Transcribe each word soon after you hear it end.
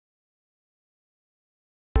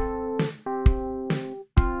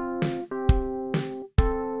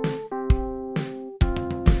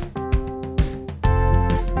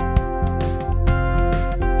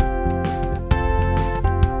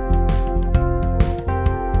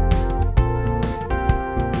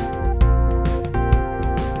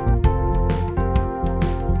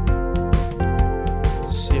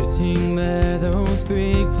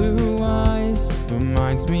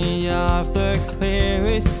me of the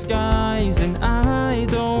clearest skies, and I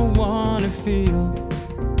don't wanna feel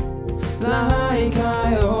like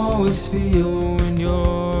I always feel when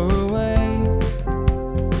you're away.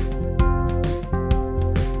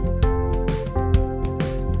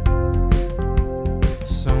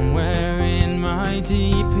 Somewhere in my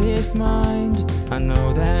deepest mind, I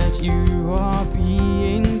know that you are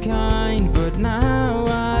being kind, but now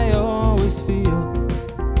I always feel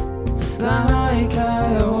like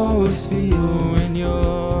I always feel when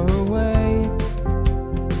you're away.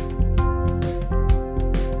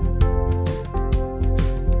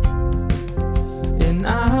 And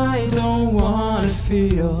I don't wanna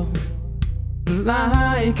feel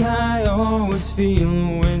like I always feel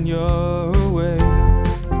when you're away.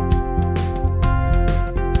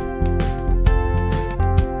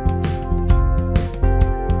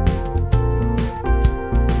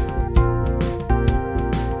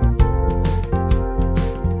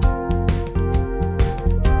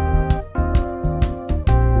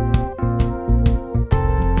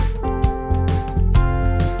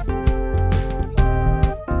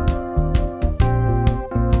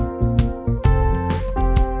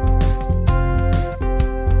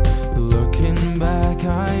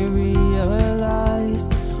 I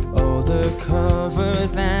realized all the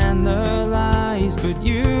covers and the lies, but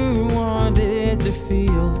you wanted to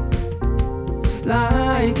feel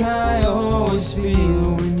like I always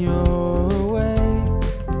feel when you're away.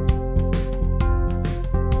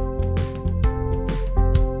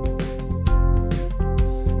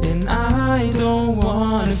 And I don't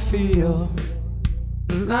wanna feel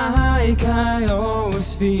like I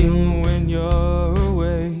always feel when you're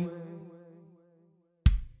away.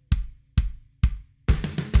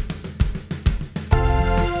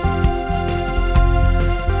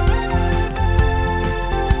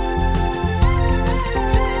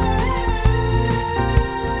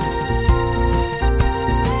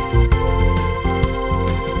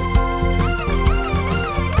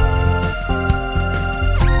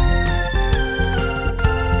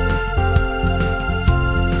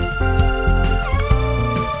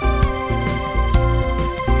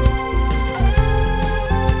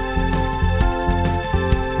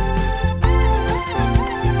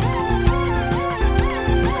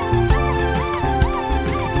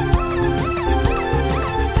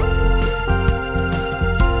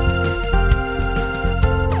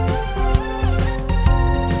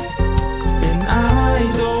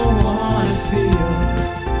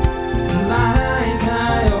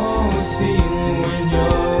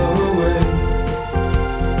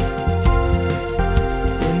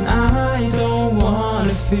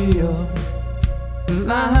 Feel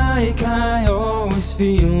like I always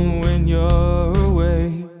feel when you're